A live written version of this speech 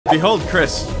Behold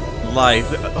Chris,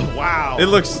 live. Wow. It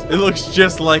looks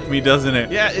just like me, doesn't it?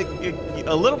 Yeah,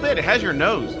 a little bit. It has your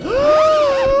nose.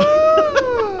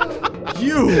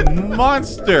 You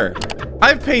monster!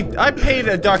 I paid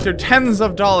a doctor tens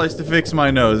of dollars to fix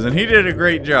my nose, and he did a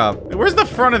great job. Where's the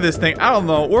front of this thing? I don't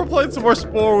know. We're playing some more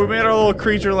Spore. We made our little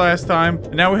creature last time,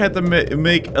 and now we have to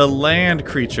make a land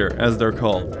creature, as they're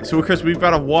called. So, Chris, we've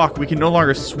got to walk. We can no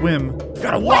longer swim. We've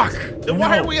got to walk. Then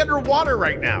why are we underwater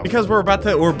right now? Because we're about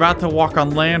to walk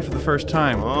on land for the first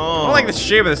time. Oh. I don't like the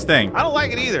shape of this thing. I don't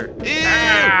like it either. Ew.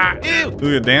 Ew. Look at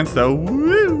the dance though.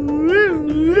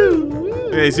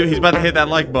 Okay, so he's about to hit that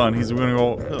like button. He's gonna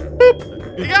go. Boop.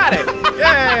 You got it!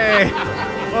 Yay!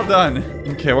 Well done.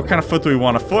 Okay, what kind of foot do we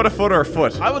want? A foot, or a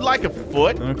foot? I would like a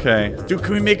foot. Okay. Dude,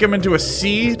 can we make him into a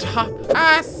C top?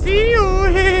 I see you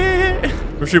here.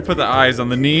 Or should we put the eyes on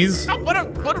the knees? No,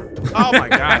 oh my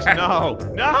gosh,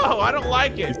 no, I don't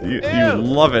like it. You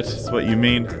love it, is what you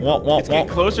mean. It's getting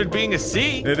closer to being a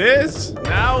C. It is.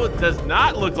 Now it does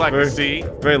not look like a C.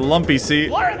 Very lumpy C.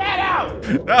 Blur that out.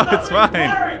 No, it's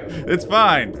fine. It's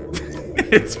fine.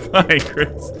 It's fine,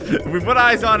 Chris. If we put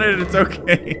eyes on it, it's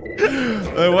okay.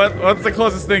 What's the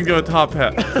closest thing to a top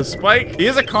hat? A spike? He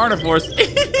is a carnivore.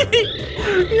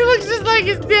 He looks just like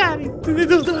his daddy.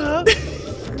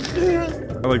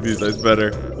 I like these eyes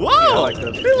better. Whoa! I like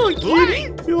them. You look cutie.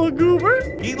 You look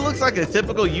goober. He looks like a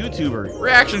typical YouTuber.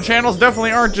 Reaction channels definitely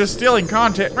aren't just stealing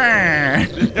content.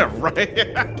 Yeah, right.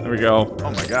 There we go. Oh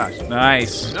my gosh.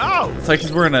 Nice. No. It's like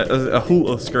he's wearing a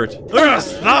hula skirt. Look at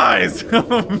his thighs.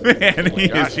 Oh man,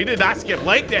 He did not skip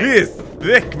leg day. He is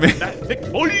thick, man. That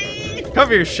thick boy.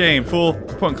 Cover your shame, fool.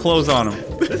 Putting clothes on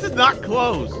him. This is not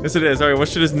clothes. Yes, it is. All right, what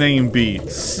should his name be?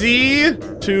 C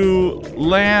to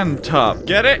land top.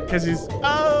 Get it? Because he's...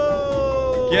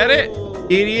 Oh. Get it?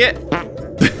 Idiot.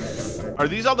 Are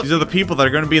these all the... These are the people that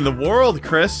are going to be in the world,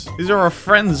 Chris. These are our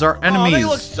friends, our enemies. Oh, they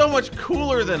look so much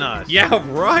cooler than us. Yeah,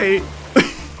 right.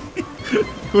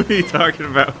 What are you talking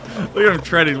about? Look at him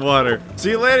treading water.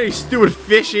 See you later, you stupid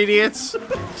fish idiots.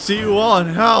 See you all in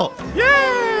hell.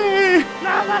 Yay!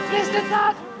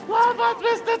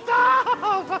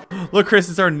 Look, Chris,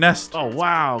 it's our nest. Oh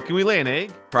wow! Can we lay an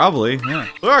egg? Probably, yeah.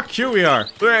 Look how cute we are.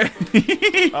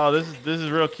 Oh, this is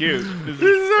real cute. This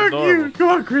is so adorable. cute. Come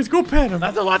on, Chris, go pet him.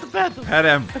 I don't want to pet him. Pet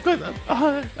him.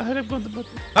 I don't want to pet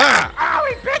him. Ah! Oh,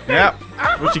 he bit me. Yep.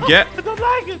 What you get? I don't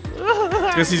like it.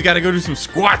 Guess he's got to go do some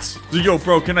squats. So, yo,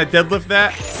 bro, can I deadlift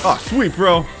that? Oh, sweet,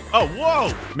 bro. Oh,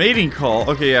 whoa! Mating call.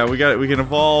 Okay, yeah, we got it. We can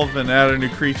evolve and add our new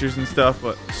creatures and stuff,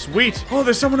 but sweet. Oh,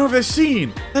 there's someone over there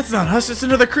scene. That's not us. It's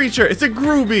another creature. It's a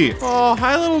Groovy. Oh,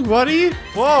 hi, little buddy.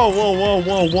 Whoa, whoa, whoa,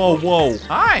 whoa, whoa, whoa.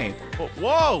 Hi.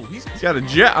 Whoa! He's got a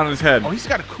jet on his head. Oh, he's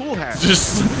got a cool hat.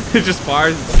 It just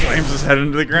fires and slams his head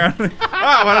into the ground.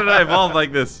 Ah, why did I evolve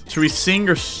like this? Should we sing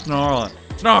or snarl?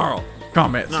 Snarl.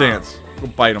 Combat stance. Go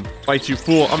bite him. Bite you,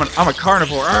 fool. I'm a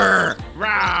carnivore. Arr.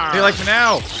 Rawr. Hey, like me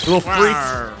now, little freak.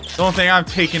 Rawr. The only thing I'm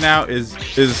taking out is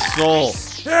his soul.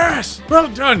 Yes, well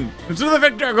done. To the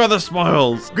victor go the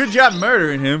spoils. Good job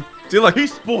murdering him. See, look,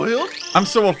 he's spoiled. I'm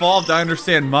so evolved, I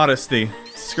understand modesty.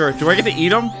 Skirt, do I get to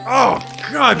eat him? Oh,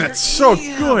 God, that's so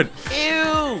good.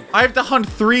 Ew. I have to hunt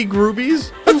 3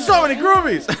 Groovies? That's so many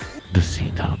Groovies. The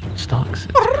Ctop stalks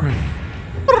its prey.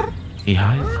 He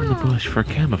hides in the bush for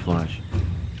camouflage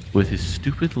with his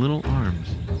stupid little arms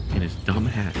and his dumb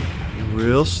hat.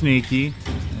 Real sneaky.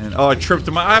 And oh, I tripped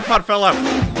and my iPod fell out.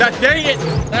 God dang it!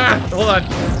 Ah, hold on.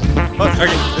 Oh,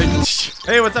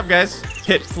 okay. Hey, what's up, guys?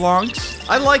 Hit flonks.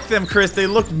 I like them, Chris. They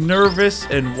look nervous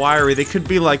and wiry. They could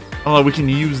be like, oh, we can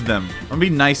use them. I'm gonna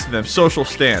be nice to them. Social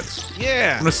stance.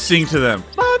 Yeah. I'm gonna sing to them.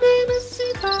 My name is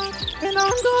Ctop, and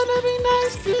I'm gonna be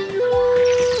nice to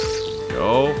you.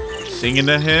 Yo, singing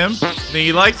to him. I think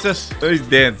he likes us. Oh, he's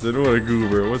dancing. What a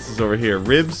goober. What's this over here?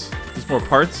 Ribs? Just more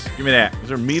parts? Give me that. Is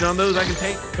there meat on those I can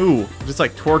take? Ooh, just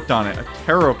like twerked on it. A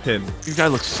tarot pin. You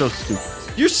guys look so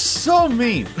stupid. You're so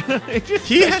mean.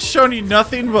 He has shown you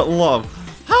nothing but love.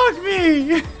 Hug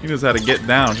me. He knows how to get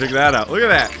down. Check that out. Look at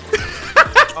that.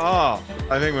 Oh,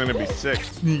 I think we're gonna be sick.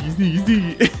 Sneaky, sneaky,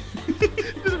 sneaky.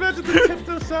 Just imagine the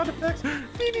tiptoe sound effects.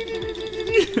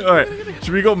 All right,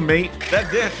 should we go mate? That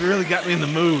dance really got me in the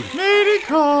mood. Mating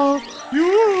call.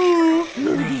 You.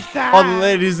 All the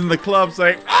ladies in the club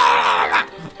say. Ah!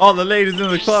 All the ladies in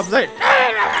the club say.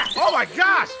 Ah! Oh my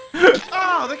gosh!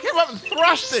 Oh, they came up and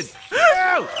thrusted.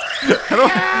 Ew!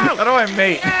 How do I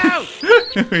mate? Ew!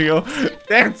 Here we go.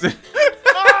 Dancing.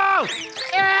 Oh!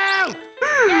 Ew!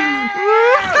 Ew!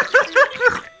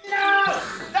 No!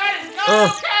 That is not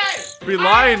okay! I'd be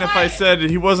lying if I said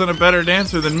he wasn't a better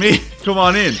dancer than me. Come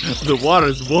on in. The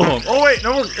water's warm. Oh, wait.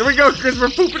 No, here we go, Chris.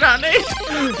 We're pooping out Nate.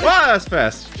 Wow, that's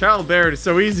fast. Childbearing is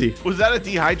so easy. Was that a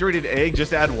dehydrated egg?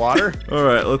 Just add water? All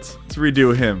right, let's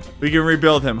redo him. We can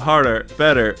rebuild him harder,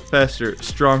 better, faster,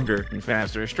 stronger.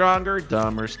 Faster, stronger,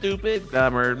 dumber, stupid,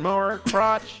 dumber, more,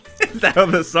 crotch. Is that how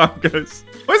the song goes?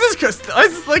 Why is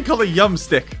this like called a yum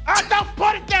stick? Ah, don't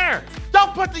put it there!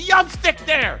 Don't put the yum stick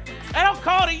there! I don't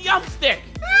call it a yum stick!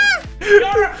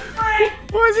 You're a freak!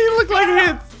 Why does he look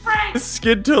like his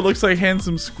skin tone looks like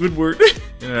handsome Squidward?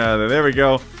 Yeah, there we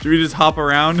go. Should we just hop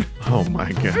around? Oh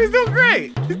my god. He's doing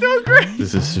great. He's doing great.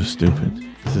 This is so stupid.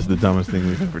 This is the dumbest thing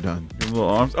we've ever done. Little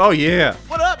arms. Oh yeah.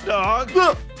 What up, dog?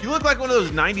 Look, you look like one of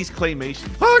those 90s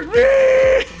claymations. Hug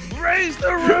me! Raise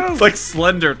the roof! It's like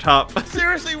Slender Top.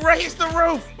 Seriously, raise the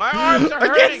roof! My arms are I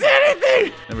hurting! can't see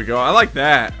anything! There we go. I like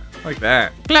that. I like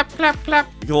that. Clap, clap, clap.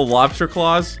 Little lobster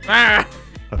claws. Ah!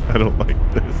 I don't like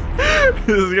this.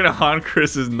 This is gonna haunt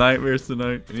Chris's nightmares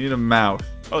tonight. I need a mouth.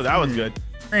 Oh, that was good.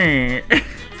 I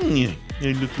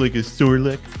look like a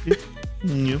Snorlax.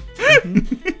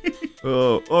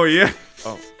 Oh yeah.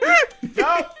 Oh.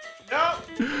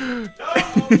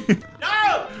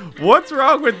 No! What's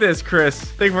wrong with this,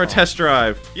 Chris? Take for a test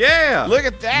drive. Yeah. Look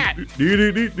at that! He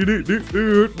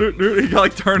can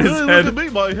like turn his head. Look at me,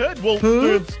 my head won't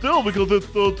stand still because it's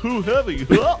too heavy.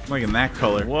 Like in that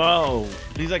color. Whoa.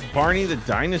 He's like Barney the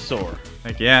dinosaur.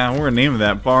 Like, yeah, we're gonna name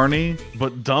that Barney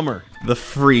But dumber. the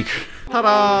Freak.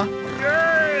 Ta-da!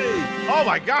 Yay! Oh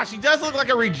my gosh, he does look like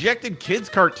a rejected kids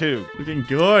cartoon. Looking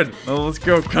good. Well, let's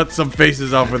go cut some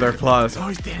faces off with our claws. Oh,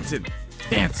 he's dancing.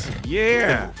 Dance.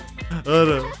 Yeah.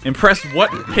 Impress what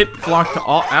pit flonk to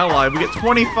all ally. We get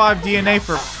 25 DNA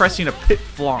for pressing a pit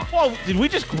flonk. Whoa, did we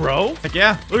just grow? Heck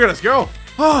yeah. Look at us go.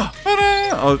 Oh,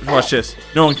 watch this.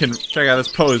 No one can check out this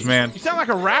pose, man. You sound like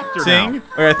a raptor Sing. now.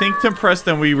 Okay, I think to impress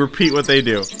them, we repeat what they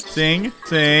do. Sing,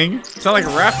 sing. Sound like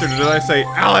a raptor. Did I say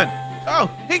Alan? Oh,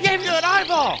 he gave you an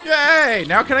eyeball. Yay!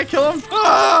 Now can I kill him?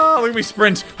 Oh, look at me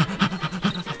sprint.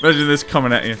 Imagine this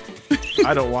coming at you.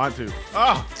 I don't want to.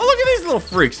 Oh, look at these little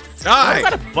freaks. Die. I've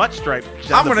got a butt stripe.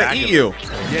 I'm gonna eat you.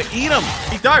 Yeah, eat him.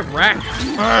 He direct.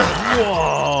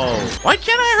 Whoa. Why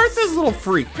can't I hurt this little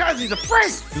freak? Because he's a freak.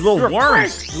 These little You're a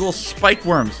worms. freak. These little spike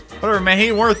worms. Whatever, man. He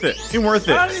ain't worth it. He ain't worth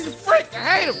it. He's a freak. I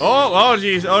hate him. Oh,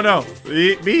 jeez. Oh, no.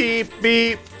 Beep, beep,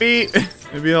 beep, beep.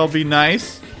 Maybe I'll be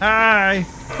nice. Hi.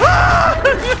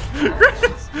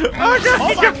 Chris. Oh, God.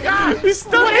 Oh my God. He's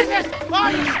stuck. What is this? Oh,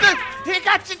 he's stuck. He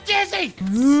got you dizzy.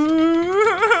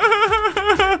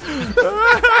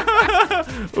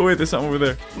 Oh, wait. There's something over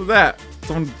there. What's that?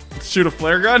 Someone shoot a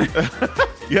flare gun?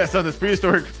 Yes, on this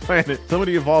prehistoric planet,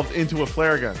 somebody evolved into a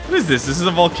flare gun. What is this? This is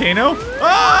a volcano?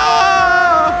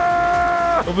 Ah!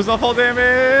 Hope it's not fall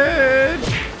damage.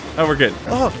 Oh, we're good.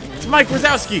 Oh, it's Mike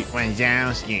Wazowski.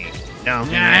 Wazowski.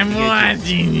 I'm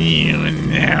watching you,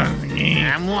 Wazowski.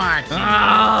 I'm watching.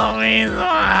 Always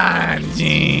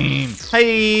watching.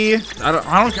 Hey,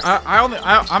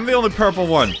 I'm the only purple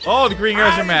one. Oh, the green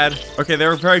guys are mad. Okay,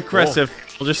 they're very aggressive.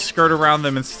 We'll just skirt around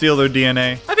them and steal their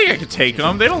DNA. I think I could take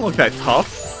them. They don't look that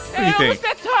tough. What do you think? Look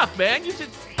that tough, man. You should.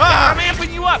 Ah! I'm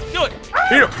amping you up. Do it. Come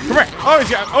here.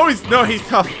 No, he's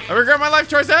tough. I regret my life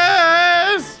choices.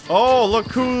 Oh, look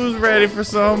who's ready for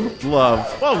some love.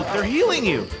 Whoa, they're healing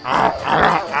you.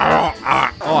 Oh,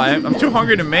 I'm too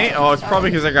hungry to mate. Oh, it's probably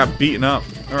because I got beaten up.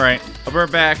 All right, I'll be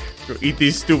right back. Go eat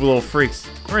these stupid little freaks.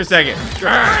 Give me a second.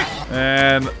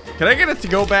 And can I get a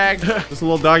to-go bag? Just a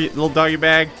little doggy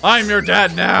bag. I'm your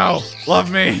dad now. Love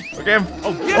me. Okay.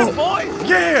 Oh, get him, boys.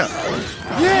 Yeah.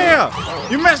 Yeah.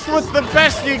 You mess with the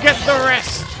best, you get the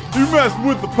rest. You mess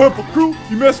with the purple crew.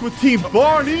 You mess with Team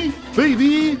Barney,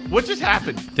 baby. What just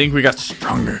happened? I think we got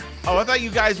stronger. Oh, I thought you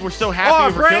guys were so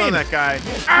happy for killing that guy.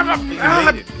 I'm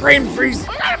a brain freeze.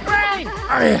 I got a brain.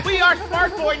 Oh, yeah. We are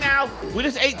smart boy now. We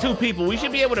just ate 2 people. We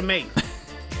should be able to mate.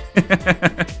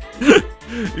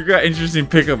 You got interesting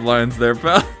pickup lines there,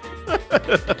 pal.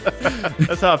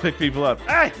 That's how I pick people up.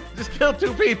 Hey, just killed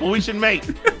 2 people. We should mate.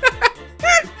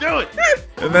 Let's do it.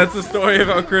 And that's the story of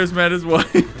how Chris met his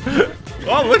wife.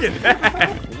 Oh, look at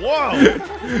that. Whoa.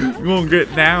 You're gonna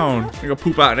get down. You're gonna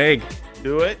poop out an egg.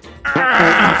 Do it.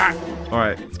 All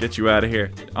right, let's get you out of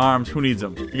here. Arms, who needs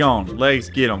them? Be gone. Legs,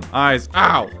 get them. Eyes,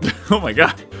 ow. Oh my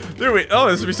God. Oh,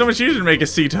 this would be so much easier to make a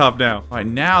C-top now. All right,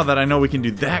 now that I know we can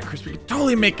do that, Chris, we can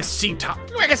totally make a C-top.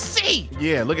 Make a C.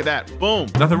 Yeah, look at that. Boom.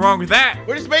 Nothing wrong with that.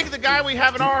 We're just making the guy we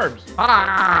have in arms.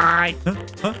 Hi.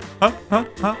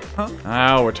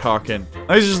 Now we're talking.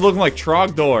 He's just looking like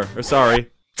Trogdor. Or sorry.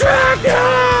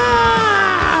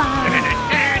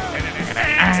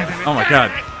 Oh my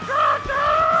God.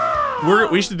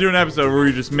 We should do an episode where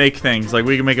we just make things. Like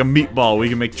we can make a meatball. We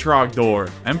can make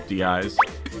Trogdor. Empty eyes.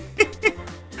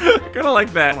 I kind of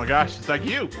like that. Oh my gosh, it's like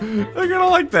you. I kind of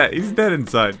like that. He's dead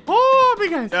inside. Oh,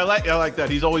 big eyes. Yeah, I like that.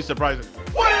 He's always surprising.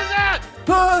 What is that?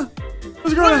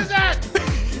 What's going on? What is that?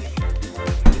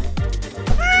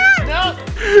 No.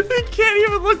 He can't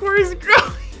even look where he's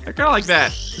going. I kind of like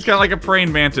that. He's kind of like a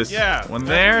praying mantis. Yeah. One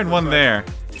there and one there.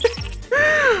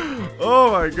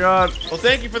 Oh my god. Well,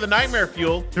 thank you for the nightmare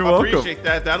fuel. You're I welcome. appreciate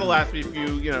that. That'll last me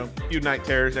a few night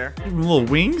terrors there. Give him little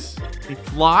wings. They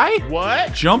fly.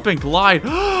 What? Jump and glide.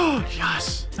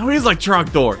 Yes. Oh, he's like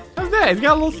Trogdor. How's that? He's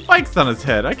got little spikes on his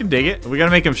head. I can dig it. We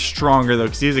gotta make him stronger though,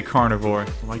 because he's a carnivore.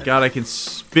 Oh my god, I can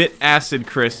spit acid,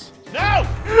 Chris. No!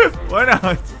 Why not?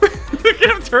 Look at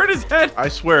him turn his head. I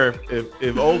swear,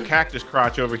 if old cactus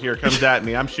crotch over here comes at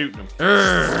me, I'm shooting him.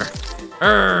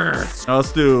 Now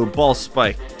let's do ball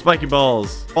spike. Spiky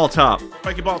balls. Ball top.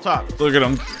 Spiky ball top. Look at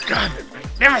him. God,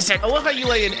 magnificent. I love how you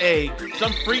lay an egg,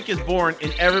 some freak is born,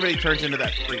 and everybody turns into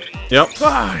that freak. Yep.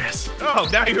 Ah, yes. Oh,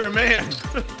 now you're a man. Just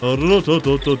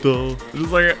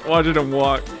like watching him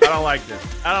walk. I don't like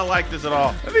this. I don't like this at all.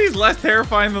 I think he's less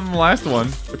terrifying than the last one.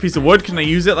 A piece of wood. Can I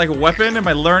use it like a weapon? Am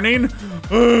I learning?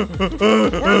 We're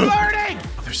learning!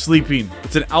 They're sleeping.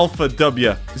 It's an Alpha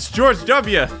W. It's George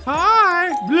W. Hi,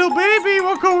 little baby.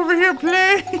 Wanna come over here and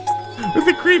play with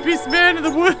the creepiest man in the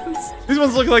woods? These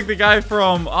ones look like the guy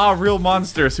from Real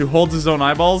Monsters who holds his own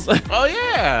eyeballs. Oh,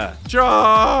 yeah.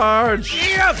 Charge!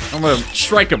 Yeah. I'm gonna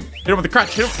strike him. Hit him with the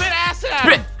crotch. Hit him. Spit acid at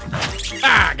Spit. him.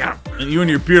 Ah, got him. And you and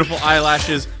your beautiful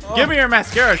eyelashes. Give me your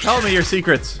mascara. Tell me your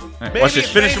secrets. All right, watch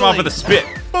this. Finish him off with a spit.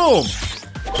 Boom.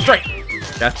 Strike.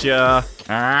 Gotcha.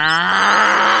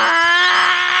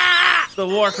 The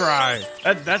war cry.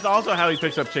 That's also how he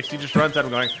picks up chicks. He just runs at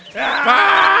him going,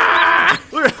 Ah!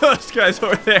 Look at those guys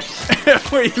over there.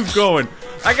 Where are you going?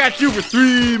 I got you for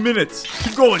 3 minutes.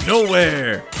 You're going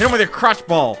nowhere. Hit him with your crotch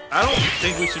ball. I don't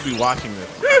think we should be watching this.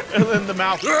 And then the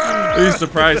mouth. He's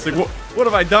surprised. Like, what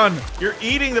have I done? You're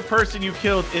eating the person you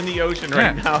killed in the ocean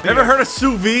right now. Never heard of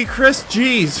sous vide, Chris?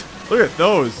 Jeez. Look at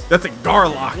those. That's a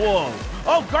garlock. Whoa.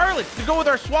 Oh, garlic to go with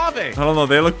our suave. I don't know.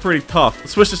 They look pretty tough.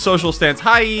 Let's switch to social stance.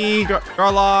 Hi,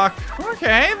 garlock.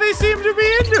 Okay, they seem to be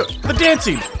into it. The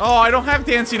dancing. Oh, I don't have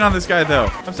dancing on this guy, though.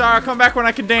 I'm sorry. I'll come back when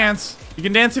I can dance. You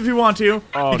can dance if you want to.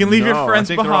 Oh, you can leave your friends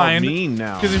I think behind. they're all mean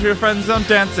now. Because if your friends don't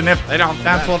dance, and if they don't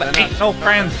dance, well, they ain't no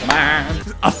friends, man.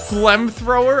 A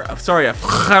flamethrower? Sorry, a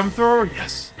flamethrower?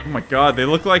 Yes. Oh my god, they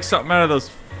look like something out of those,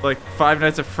 like, Five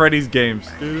Nights at Freddy's games.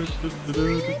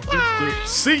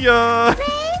 See ya!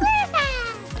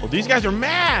 Well, these guys are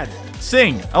mad.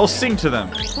 Sing. I'll sing to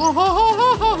them. I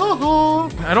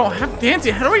don't have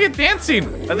dancing. How do I get dancing?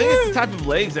 I think it's the type of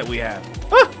legs that we have.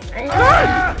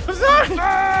 I'm sorry.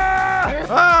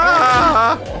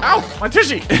 Ow, my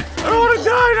tushy. I don't want to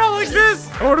die, not like this.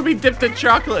 I want to be dipped in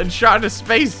chocolate and shot into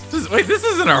space. Wait, this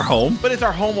isn't our home. But it's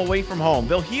our home away from home.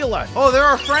 They'll heal us. Oh, they're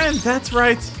our friends. That's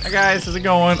right. Hi, guys. How's it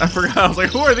going? I forgot. I was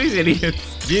like, who are these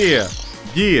idiots? Yeah.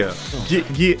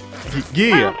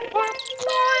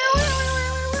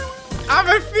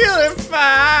 I'm feeling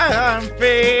fine,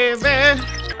 baby.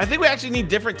 I think we actually need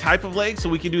different type of legs so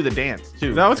we can do the dance,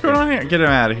 too. Is that what's going on here? Get him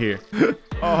out of here.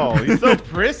 Oh, he's so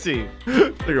prissy.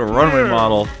 Like a runway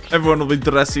model. Everyone will be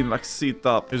dressing like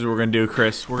Ctop. Here's what we're gonna do,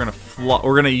 Chris. We're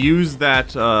gonna use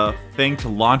that thing to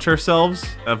launch ourselves,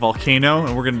 a volcano,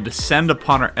 and we're gonna descend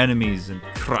upon our enemies and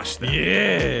crush them.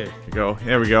 Yeah.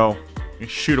 There we go. We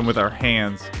shoot them with our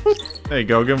hands. There you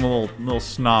go. Give them a little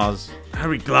snaz. How do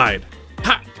we glide?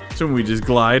 Ha! Assume we just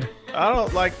glide. I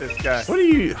don't like this guy. What do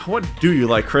you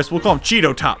like, Chris? We'll call him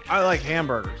Cheeto Top. I like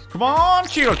hamburgers. Come on,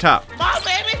 Cheeto Top. Come on,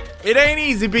 baby. It ain't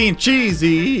easy being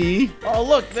cheesy. Oh,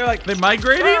 look. They're like, They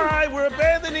migrating? all right, we're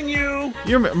abandoning you.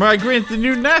 You're migrating to the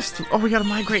new nest. Oh, we gotta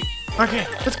migrate. Okay,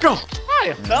 let's go.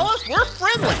 Hiya, fellas. We're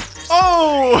friendly.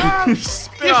 Oh! You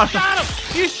Spit on him. shot him.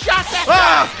 You shot that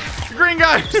Ah! The green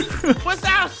guy.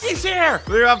 Wazowski's here.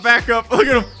 They got back up. Look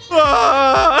at him.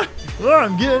 Ah! Oh,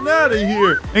 I'm getting out of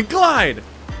here. And glide.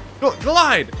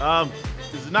 Glide.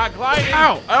 This is not gliding.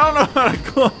 Ow. I don't know how to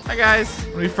glide. Hi, guys.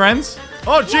 Are we friends?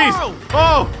 Oh, jeez. Whoa.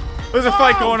 Oh, there's a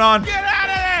fight going on. Get out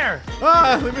of there.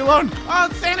 Ah, leave me alone. Oh,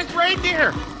 it's Santa's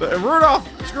reindeer. Rudolph,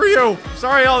 screw you.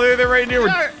 Sorry, all the other reindeer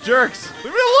were jerks.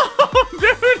 Leave me alone,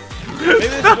 dude. Maybe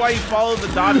this is why you follow the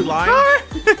dotted line. Oh,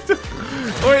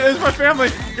 wait, there's my family.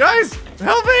 Guys,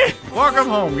 Help me! Welcome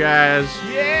home, guys.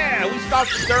 Yeah, we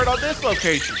stopped the dirt on this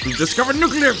location. We've discovered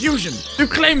nuclear fusion. We've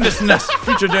claimed this nest.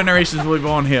 Future generations will be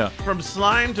born here. From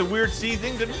slime to weird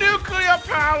seething to nuclear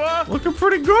power. Looking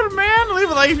pretty good, man.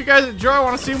 Leave a like if you guys enjoy.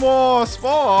 Want to see more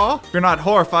Spore. If you're not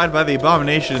horrified by the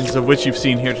abominations of which you've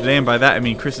seen here today, and by that I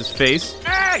mean Chris's face.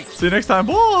 Hey! See you next time.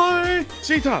 Bye.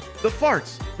 Ctop, the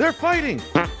farts. They're fighting.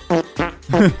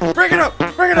 Break it up.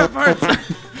 Break it up, parts.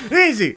 Easy.